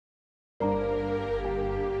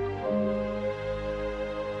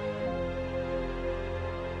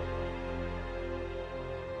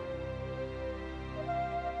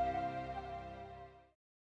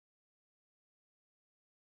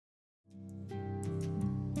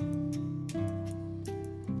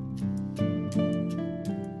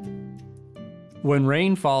When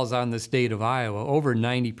rain falls on the state of Iowa, over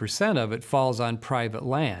 90% of it falls on private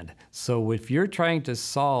land. So if you're trying to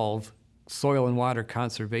solve soil and water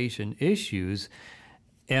conservation issues,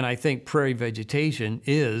 and I think prairie vegetation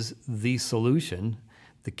is the solution,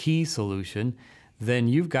 the key solution, then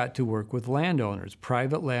you've got to work with landowners,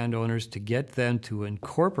 private landowners, to get them to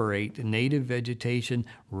incorporate native vegetation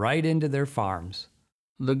right into their farms.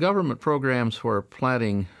 The government programs for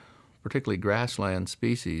planting particularly grassland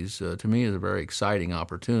species, to me is a very exciting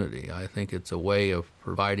opportunity. I think it's a way of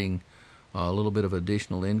providing a little bit of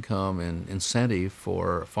additional income and incentive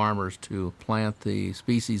for farmers to plant the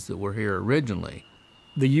species that were here originally.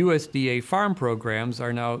 The USDA farm programs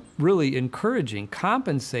are now really encouraging,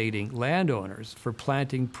 compensating landowners for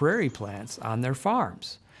planting prairie plants on their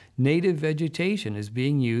farms. Native vegetation is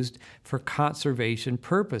being used for conservation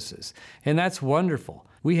purposes, and that's wonderful.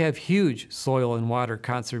 We have huge soil and water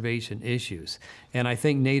conservation issues, and I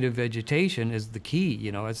think native vegetation is the key.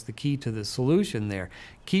 It's the key to the solution there.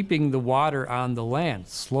 Keeping the water on the land,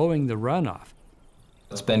 slowing the runoff.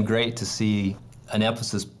 It's been great to see an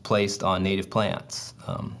emphasis placed on native plants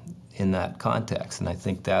in that context, and I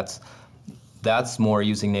think that's more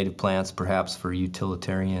using native plants perhaps for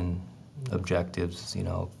utilitarian objectives,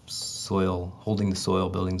 soil, holding the soil,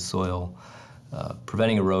 building the soil,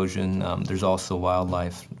 preventing erosion. There's also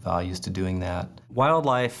wildlife values to doing that.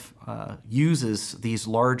 Wildlife uses these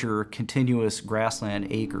larger continuous grassland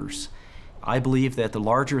acres. I believe that the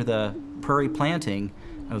larger the prairie planting,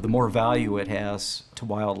 the more value it has to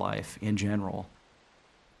wildlife in general.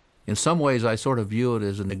 In some ways, I sort of view it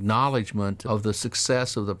as an acknowledgement of the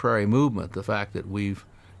success of the prairie movement, the fact that we've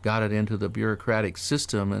got it into the bureaucratic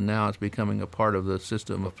system and now it's becoming a part of the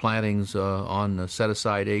system of plantings on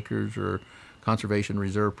set-aside acres or Conservation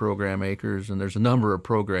Reserve Program acres, and there's a number of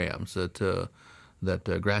programs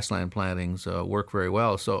that grassland plantings work very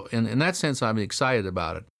well. So in that sense, I'm excited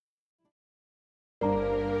about it.